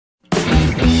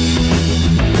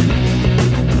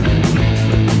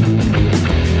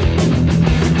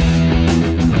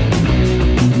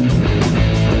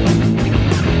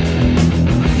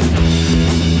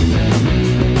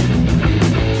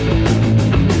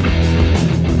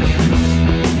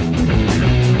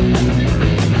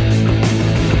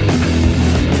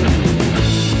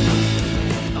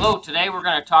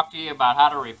talk to you about how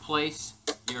to replace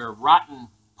your rotten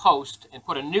post and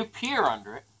put a new pier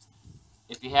under it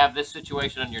if you have this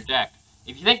situation on your deck.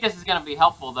 If you think this is going to be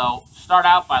helpful, though, start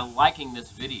out by liking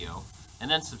this video and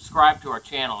then subscribe to our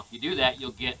channel. If you do that,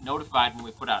 you'll get notified when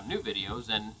we put out new videos,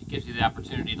 and it gives you the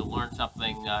opportunity to learn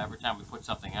something every time we put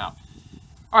something out.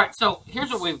 All right, so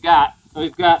here's what we've got.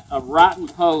 We've got a rotten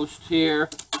post here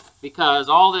because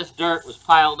all this dirt was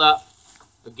piled up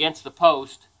against the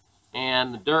post,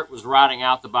 and the dirt was rotting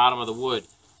out the bottom of the wood.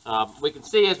 We can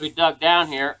see as we dug down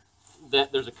here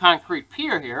that there's a concrete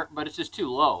pier here, but it's just too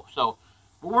low. So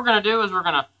what we're going to do is we're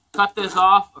going to cut this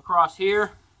off across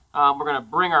here. We're going to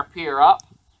bring our pier up,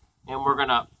 and we're going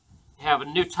to have a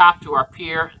new top to our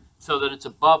pier so that it's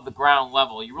above the ground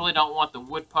level. You really don't want the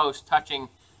wood post touching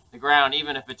the ground.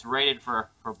 Even if it's rated for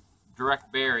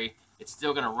direct bury, it's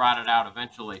still going to rot it out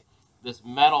eventually. This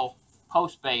metal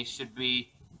post base should be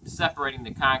separating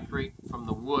the concrete from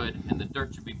the wood, and the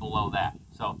dirt should be below that.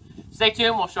 So stay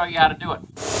tuned, we'll show you how to do it.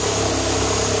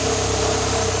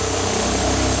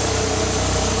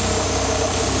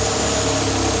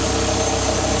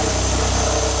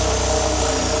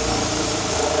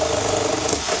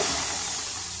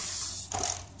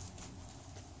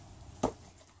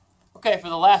 Okay, for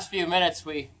the last few minutes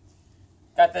we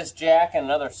got this jack and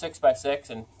another 6x6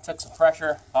 and took some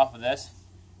pressure off of this.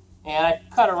 And I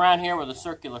cut around here with a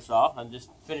circular saw. I'm just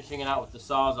finishing it out with the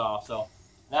Sawzall. So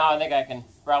now I think I can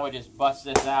probably just bust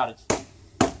this out.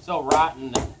 It's so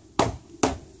rotten that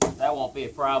that won't be a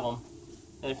problem.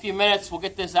 In a few minutes we'll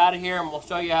get this out of here and we'll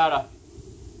show you how to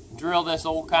drill this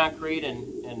old concrete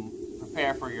and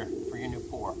prepare for your new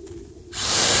pour.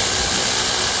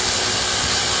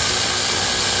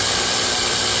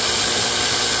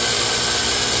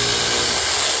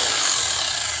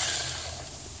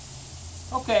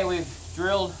 Okay, we've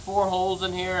drilled 4 holes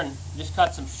in here and just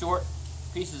cut some short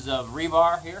pieces of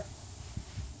rebar here.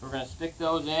 We're going to stick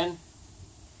those in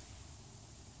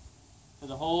to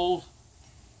the holes.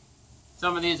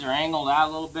 Some of these are angled out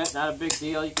a little bit, not a big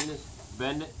deal. You can just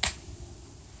bend it.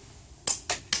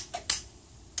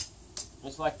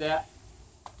 Just like that.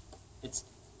 It's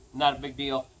not a big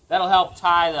deal. That'll help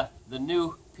tie the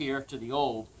new pier to the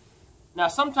old. Now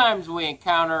sometimes we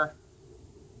encounter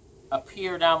a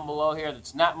pier down below here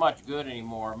that's not much good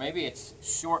anymore. Maybe it's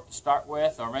short to start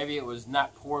with, or maybe it was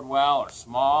not poured well or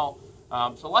small.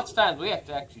 So lots of times we have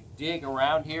to actually dig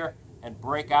around here and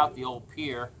break out the old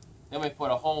pier. Then we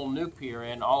put a whole new pier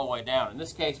in all the way down. In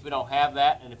this case we don't have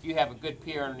that, and if you have a good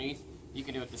pier underneath, you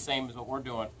can do it the same as what we're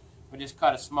doing. We just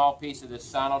cut a small piece of this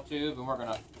sonotube and we're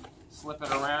going to slip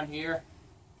it around here.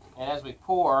 And as we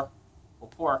pour,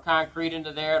 we'll pour our concrete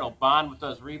into there. It'll bond with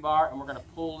those rebar, and we're going to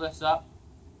pull this up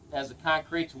as the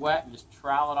concrete's wet and just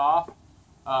trowel it off.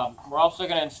 We're also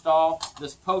going to install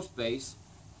this post base.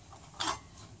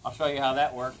 I'll show you how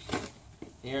that works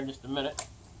here in just a minute.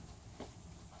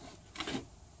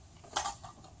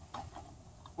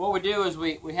 What we do is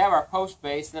we have our post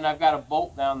base, then I've got a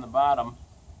bolt down the bottom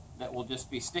that will just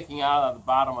be sticking out of the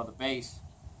bottom of the base.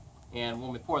 And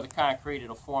when we pour the concrete,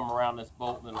 it'll form around this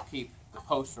bolt and it'll keep the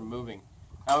post from moving.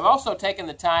 Now we've also taken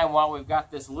the time while we've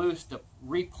got this loose to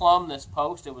replumb this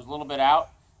post. It was a little bit out.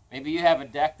 Maybe you have a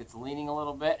deck that's leaning a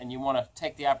little bit and you want to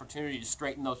take the opportunity to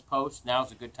straighten those posts.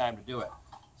 Now's a good time to do it.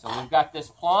 So we've got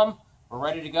this plumb. We're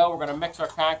ready to go. We're going to mix our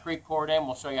concrete, pour it in.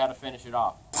 We'll show you how to finish it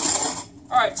off.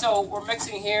 Alright, so we're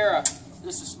mixing here.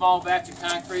 This is a small batch of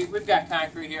concrete. We've got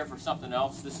concrete here for something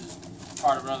else. This is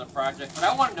part of another project. But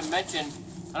I wanted to mention,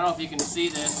 I don't know if you can see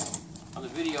this on the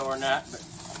video or not, but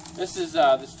this is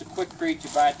the Quikrete you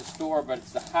buy at the store, but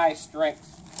it's the high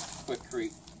strength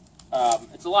Quikrete.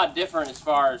 It's a lot different as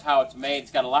far as how it's made.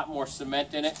 It's got a lot more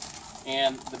cement in it,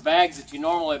 and the bags that you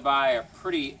normally buy are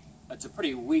it's a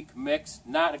pretty weak mix,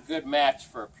 not a good match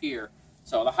for a pier.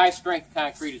 So the high strength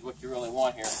concrete is what you really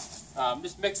want here.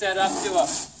 Just mix that up to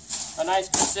a nice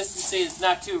consistency that's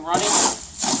not too runny.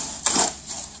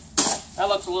 That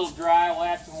looks a little dry. We'll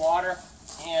add some water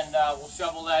and we'll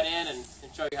shovel that in and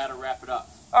show you how to wrap it up.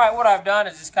 Alright, what I've done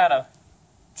is just kind of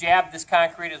jab this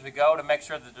concrete as we go to make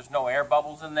sure that there's no air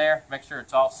bubbles in there. Make sure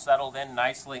it's all settled in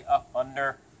nicely up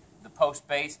under the post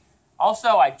base.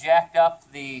 Also, I jacked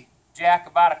up the jack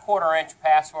about a 1/4 inch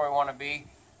past where we want to be,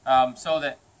 so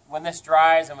that when this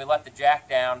dries and we let the jack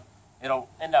down, it'll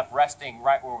end up resting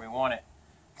right where we want it.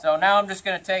 So now I'm just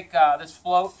going to take this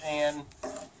float and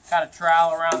kind of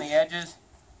trowel around the edges.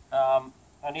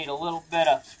 I need a little bit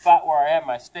of spot where I have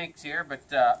my stakes here, but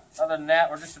other than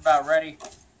that, we're just about ready.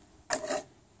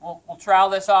 We'll trowel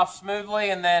this off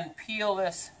smoothly and then peel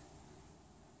this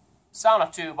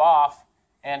sonotube off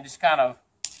and just kind of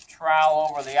trowel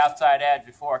over the outside edge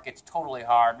before it gets totally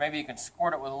hard. Maybe you can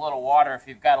squirt it with a little water if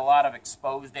you've got a lot of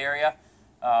exposed area.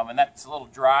 And that's a little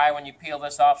dry when you peel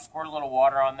this off. Squirt a little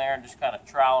water on there and just kind of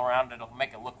trowel around it. It'll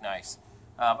make it look nice.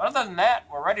 But other than that,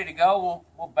 we're ready to go.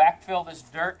 We'll backfill this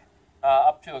dirt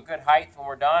up to a good height when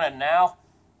we're done. And now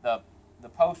the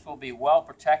post will be well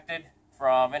protected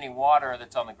from any water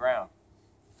that's on the ground.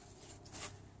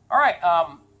 All right.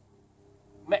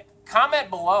 Comment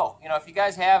below. You know, if you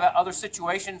guys have other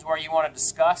situations where you want to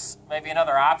discuss maybe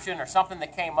another option or something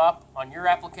that came up on your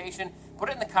application, put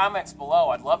it in the comments below.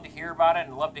 I'd love to hear about it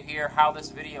and love to hear how this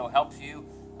video helps you,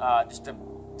 just to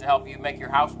help you make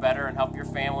your house better and help your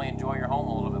family enjoy your home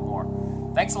a little bit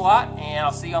more. Thanks a lot, and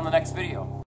I'll see you on the next video.